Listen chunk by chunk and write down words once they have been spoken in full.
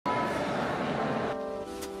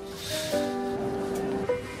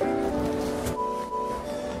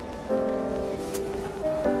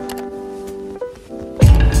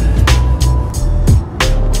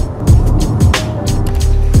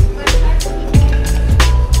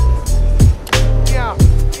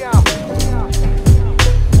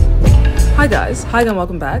guys. Hi and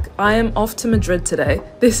welcome back. I am off to Madrid today.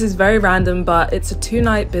 This is very random, but it's a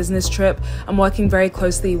 2-night business trip. I'm working very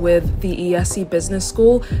closely with the IESE Business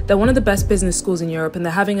School. They're one of the best business schools in Europe, and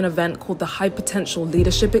they're having an event called the High Potential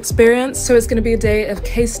Leadership Experience. So it's going to be a day of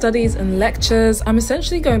case studies and lectures. I'm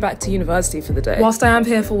essentially going back to university for the day. Whilst I am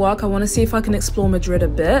here for work, I want to see if I can explore Madrid a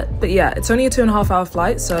bit. But yeah, it's only a 2.5-hour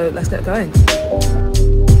flight, so let's get going.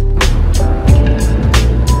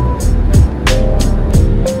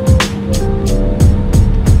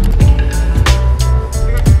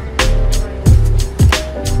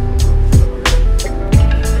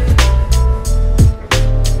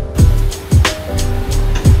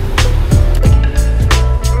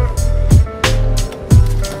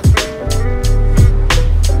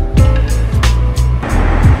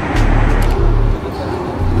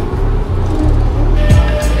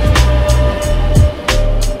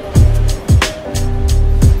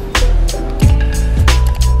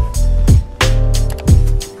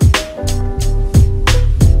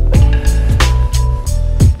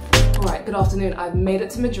 I've made it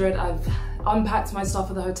to Madrid. I've unpacked my stuff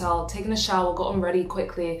at the hotel, taken a shower, gotten ready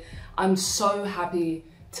quickly. I'm so happy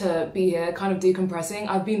to be here, kind of decompressing.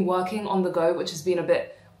 I've been working on the go, which has been a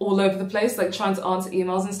bit all over the place, like trying to answer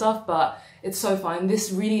emails and stuff, but it's so fine.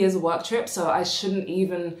 This really is a work trip, so I shouldn't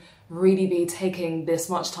even really be taking this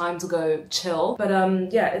much time to go chill. But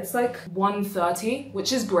yeah, it's like 1:30,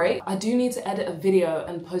 which is great. I do need to edit a video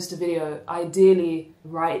and post a video, ideally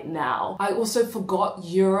right now. I also forgot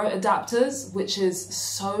Euro adapters, which is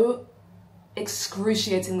so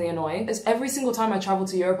excruciatingly annoying. It's every single time I travel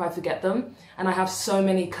to Europe I forget them, and I have so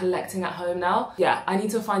many collecting at home now. Yeah, I need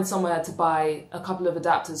to find somewhere to buy a couple of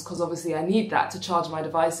adapters because obviously I need that to charge my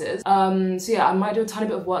devices. So yeah, I might do a tiny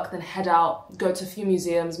bit of work, then head out, go to a few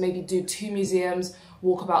museums, maybe do 2 museums,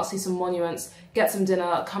 walk about, see some monuments, get some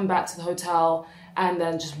dinner, come back to the hotel, and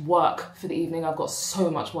then just work for the evening. I've got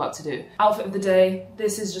so much work to do. Outfit of the day,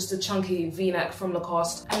 this is just a chunky v-neck from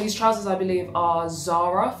Lacoste, and these trousers I believe are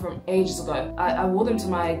Zara from ages ago. I wore them to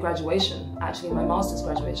my graduation, actually my master's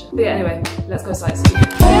graduation. But yeah, anyway, let's go sightseeing.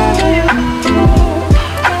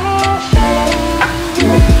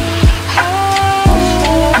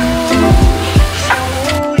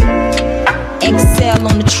 Excel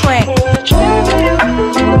on the track.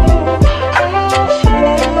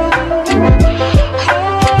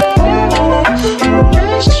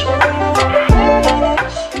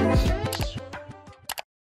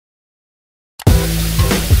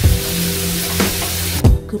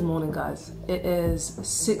 Good morning, guys. It is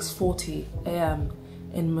 6:40 a.m.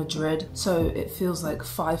 in Madrid, so it feels like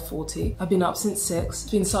 5:40. I've been up since 6.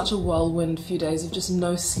 It's been such a whirlwind few days of just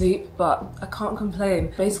no sleep, but I can't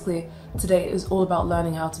complain. Basically, today is all about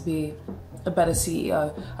learning how to be a better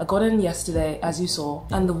CEO. I got in yesterday, as you saw,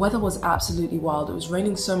 and the weather was absolutely wild. It was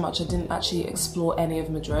raining so much I didn't actually explore any of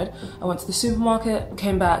Madrid. I went to the supermarket,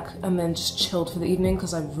 came back, and then just chilled for the evening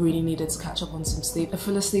because I really needed to catch up on some sleep. I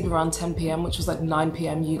fell asleep around 10 p.m, which was like 9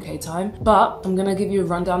 p.m. UK time. But I'm gonna give you a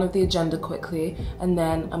rundown of the agenda quickly, and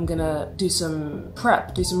then I'm gonna do some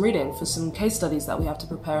prep, do some reading for some case studies that we have to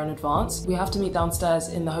prepare in advance. We have to meet downstairs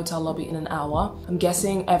in the hotel lobby in an hour. I'm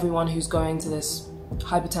guessing everyone who's going to this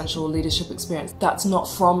high potential leadership experience that's not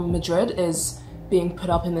from Madrid is being put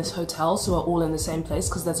up in this hotel, so we're all in the same place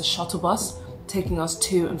because there's a shuttle bus taking us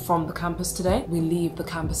to and from the campus today. We leave the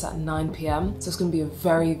campus at 9 p.m, so it's going to be a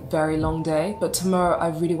very, very long day. But tomorrow I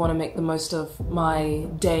really want to make the most of my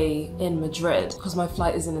day in Madrid because my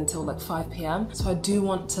flight isn't until like 5 p.m, so I do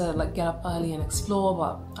want to like get up early and explore,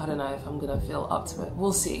 but I don't know if I'm gonna feel up to it.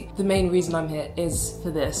 We'll see. The main reason I'm here is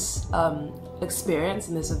for this experience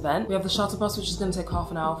in this event. We have the shuttle bus, which is going to take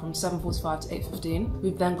half an hour from 7:45 to 8:15.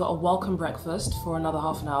 We've then got a welcome breakfast for another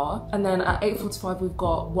half an hour, and then at 8:45 we've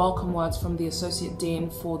got welcome words from the Associate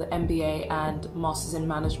Dean for the MBA and Masters in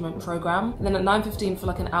Management program. And then at 9:15 for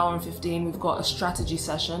like an hour and 15 we've got a strategy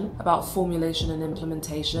session about formulation and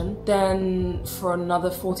implementation. Then for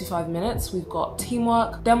another 45 minutes we've got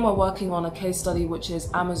teamwork. Then we're working on a case study which is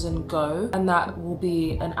Amazon Go, and that will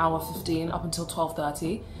be an hour 15 up until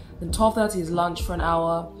 12:30. Then 12:30 is lunch for an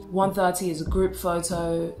hour, 1:30 is a group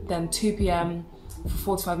photo, then 2 p.m. for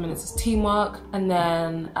 45 minutes is teamwork, and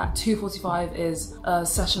then at 2:45 is a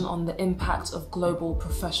session on the impact of global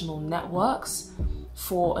professional networks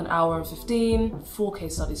for an hour and 15, 4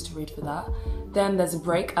 case studies to read for that. Then there's a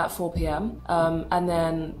break at 4 p.m. And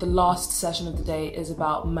then the last session of the day is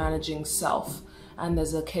about managing self, and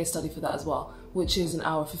there's a case study for that as well, which is an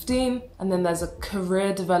hour 15. And then there's a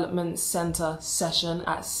career development center session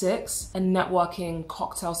at 6, a networking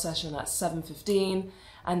cocktail session at 7:15,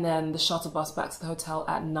 and then the shuttle bus back to the hotel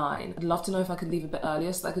at 9. I'd love to know if I could leave a bit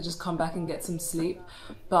earlier so that I could just come back and get some sleep,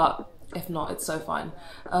 but If not, it's so fine.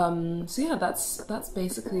 So yeah, that's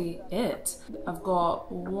basically it. I've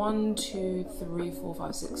got 1, 2, 3, 4,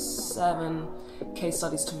 5, 6, 7 case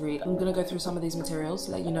studies to read. I'm gonna go through some of these materials,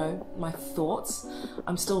 let you know my thoughts.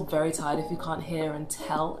 I'm still very tired, if you can't hear and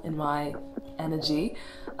tell in my energy.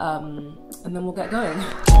 And then we'll get going.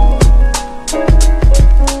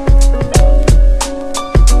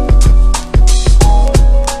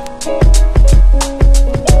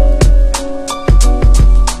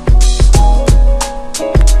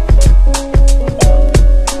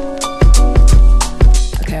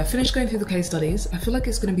 Finished going through the case studies. I feel like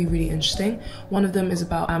it's going to be really interesting. One of them is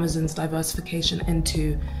about Amazon's diversification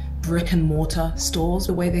into brick and mortar stores,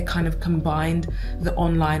 the way they kind of combined the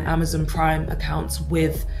online Amazon Prime accounts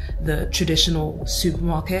with the traditional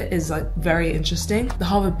supermarket is like very interesting. The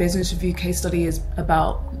Harvard Business Review case study is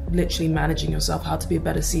about literally managing yourself, how to be a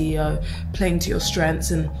better CEO, playing to your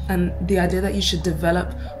strengths, and the idea that you should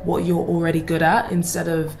develop what you're already good at instead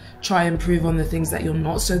of try and improve on the things that you're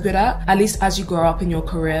not so good at least as you grow up in your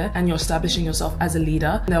career and you're establishing yourself as a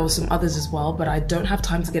leader. There were some others as well, but I don't have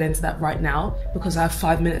time to get into that right now because I have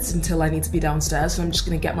 5 minutes until I need to be downstairs, so I'm just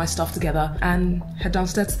gonna get my stuff together and head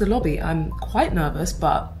downstairs to the lobby. I'm quite nervous,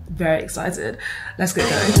 but very excited. Let's get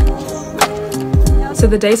going. So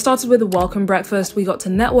the day started with a welcome breakfast. We got to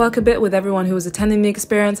network a bit with everyone who was attending the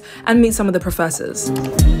experience and meet some of the professors.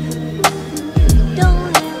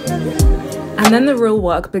 And then the real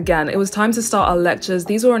work began. It was time to start our lectures.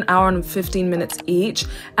 These were 1 hour and 15 minutes each.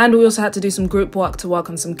 And we also had to do some group work to work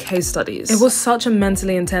on some case studies. It was such a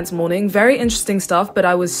mentally intense morning. Very interesting stuff, but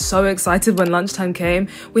I was so excited when lunchtime came.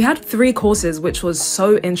 We had 3 courses, which was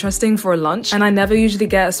so interesting for a lunch. And I never usually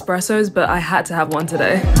get espressos, but I had to have one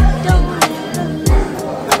today.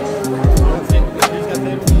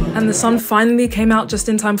 And the sun finally came out just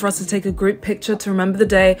in time for us to take a group picture to remember the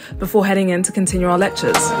day before heading in to continue our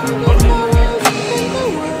lectures.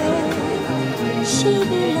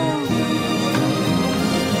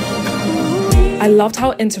 I loved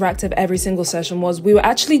how interactive every single session was. We were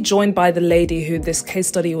actually joined by the lady who this case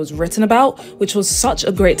study was written about, which was such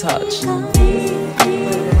a great touch.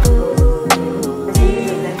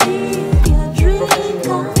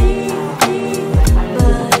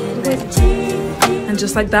 And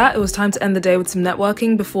just like that, it was time to end the day with some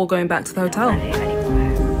networking before going back to the hotel.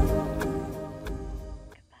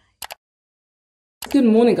 Good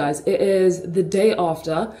morning, guys. It is the day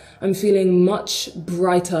after. I'm feeling much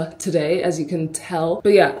brighter today, as you can tell.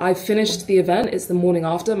 But yeah, I finished the event. It's the morning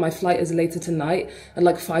after. My flight is later tonight at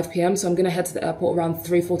like 5 p.m. So I'm gonna head to the airport around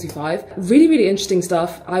 3:45. Really, really interesting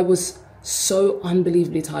stuff. I was so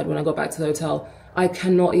unbelievably tired when I got back to the hotel. I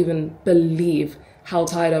cannot even believe how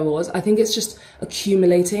tired I was. I think it's just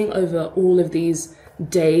accumulating over all of these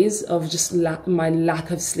days of just my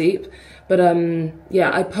lack of sleep. But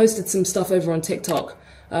yeah, I posted some stuff over on TikTok,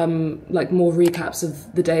 like more recaps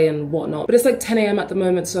of the day and whatnot. But it's like 10 a.m. at the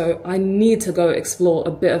moment, so I need to go explore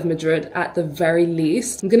a bit of Madrid at the very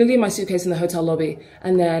least. I'm gonna leave my suitcase in the hotel lobby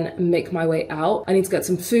and then make my way out. I need to get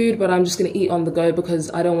some food, but I'm just gonna eat on the go because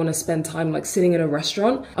I don't wanna spend time like sitting in a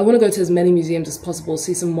restaurant. I wanna go to as many museums as possible,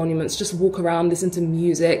 see some monuments, just walk around, listen to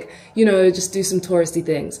music, you know, just do some touristy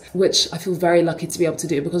things, which I feel very lucky to be able to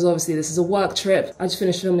do because obviously this is a work trip. I just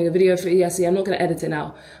finished filming a video for IESE. I'm not gonna edit it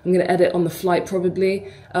now. I'm gonna edit on the flight probably.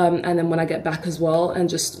 And then when I get back as well and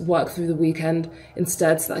just work through the weekend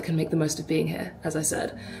instead so that I can make the most of being here, as I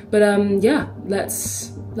said. But yeah,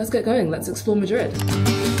 let's get going. Let's explore Madrid.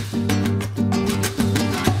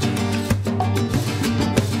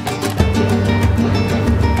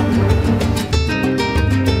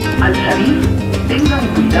 Al salir, tengan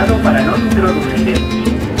cuidado para no introducir el...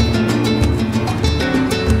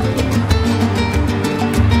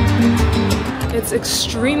 It's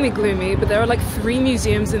extremely gloomy, but there are like 3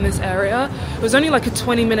 museums in this area. It was only like a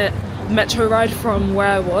 20-minute metro ride from where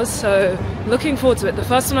I was, so looking forward to it. The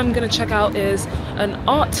first one I'm going to check out is an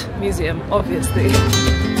art museum, obviously.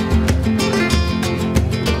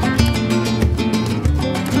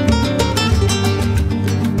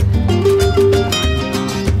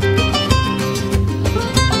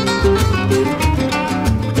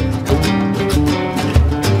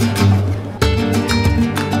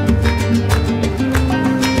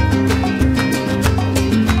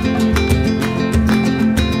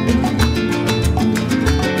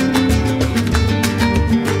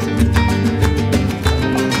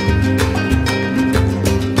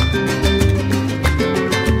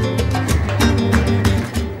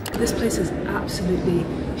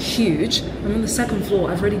 huge. I'm on the second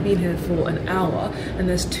floor. I've already been here for an hour and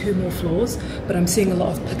there's 2 more floors, but I'm seeing a lot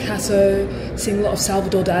of Picasso, seeing a lot of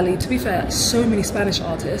Salvador Dali. To be fair, so many Spanish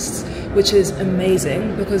artists, which is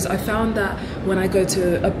amazing because I found that when I go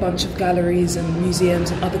to a bunch of galleries and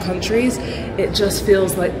museums in other countries, it just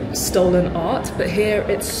feels like stolen art, but here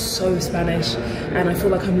it's so Spanish and I feel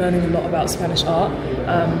like I'm learning a lot about Spanish art.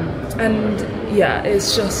 And yeah,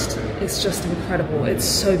 it's just incredible. It's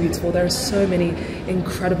so beautiful. There are so many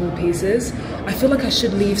incredible pieces. I feel like I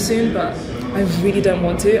should leave soon, but I really don't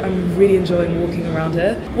want to. I'm really enjoying walking around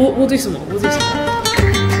here. We'll do some more. We'll do some more.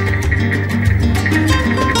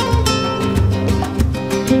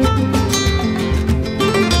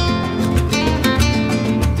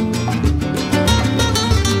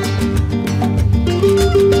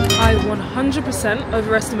 I 100%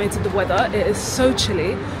 overestimated the weather. It is so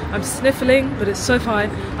chilly. I'm sniffling, but it's so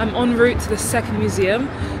fine. I'm en route to the second museum.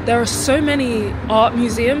 There are so many art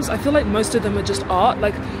museums. I feel like most of them are just art.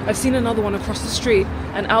 Like, I've seen another one across the street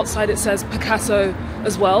and outside it says Picasso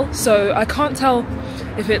as well. So I can't tell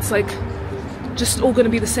if it's like just all going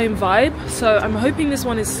to be the same vibe. So I'm hoping this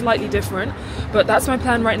one is slightly different, but that's my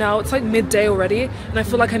plan right now. It's like midday already and I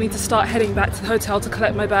feel like I need to start heading back to the hotel to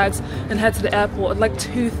collect my bags and head to the airport at like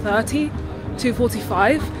 2:30,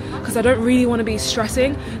 2:45, because I don't really want to be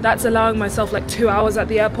stressing. That's allowing myself like 2 hours at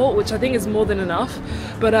the airport, which I think is more than enough.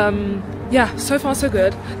 But yeah, so far so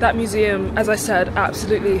good. That museum, as I said,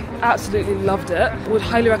 absolutely loved it. Would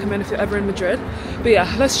highly recommend if you're ever in Madrid. But yeah,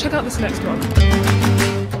 let's check out this next one.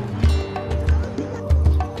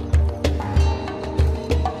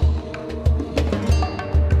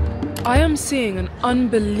 I am seeing an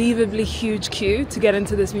unbelievably huge queue to get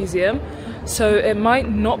into this museum, so it might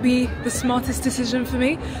not be the smartest decision for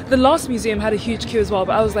me. The last museum had a huge queue as well,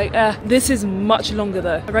 but I was like, this is much longer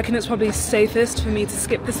though. I reckon it's probably safest for me to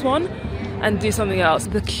skip this one and do something else.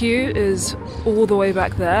 The queue is all the way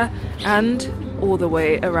back there and all the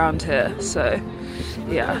way around here, so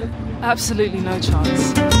yeah, absolutely no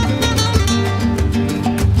chance.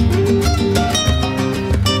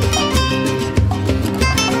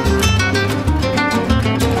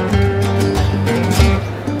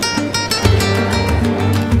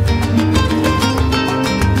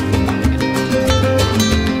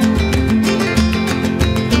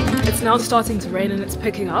 Now it's starting to rain and it's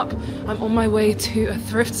picking up. I'm on my way to a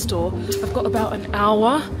thrift store. I've got about an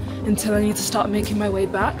hour until I need to start making my way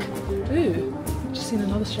back. Ooh, just seen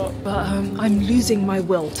another shop. But I'm losing my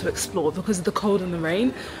will to explore because of the cold and the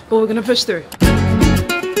rain, but we're gonna push through.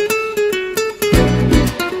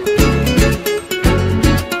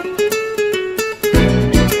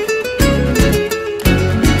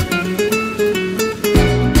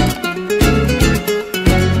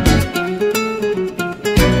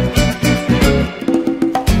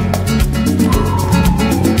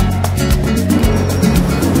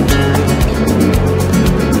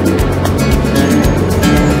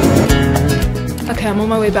 I'm on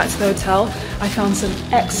my way back to the hotel. I found some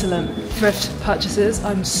excellent thrift purchases.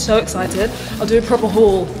 I'm so excited. I'll do a proper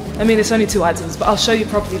haul. I mean, it's only 2 items, but I'll show you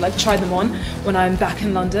properly, like try them on when I'm back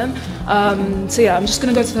in London. So yeah, I'm just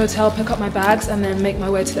gonna go to the hotel, pick up my bags and then make my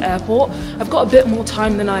way to the airport. I've got a bit more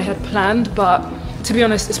time than I had planned, but to be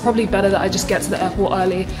honest, it's probably better that I just get to the airport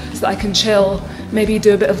early so that I can chill, maybe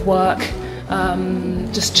do a bit of work,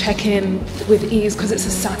 just check in with ease because it's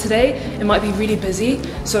a Saturday. It might be really busy,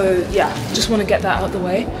 so yeah, just want to get that out of the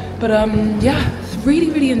way. But yeah,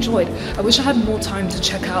 really enjoyed. I wish I had more time to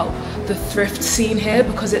check out the thrift scene here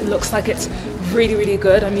because it looks like it's really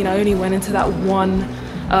good. I mean, I only went into that one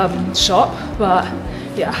shop, but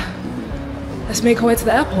yeah, let's make our way to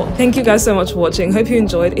the airport. Thank you guys so much for watching. Hope you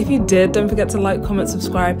enjoyed. If you did, don't forget to like, comment,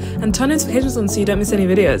 subscribe, and turn notifications on so you don't miss any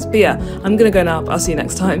videos. But yeah, I'm gonna go now, but I'll see you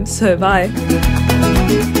next time. So bye.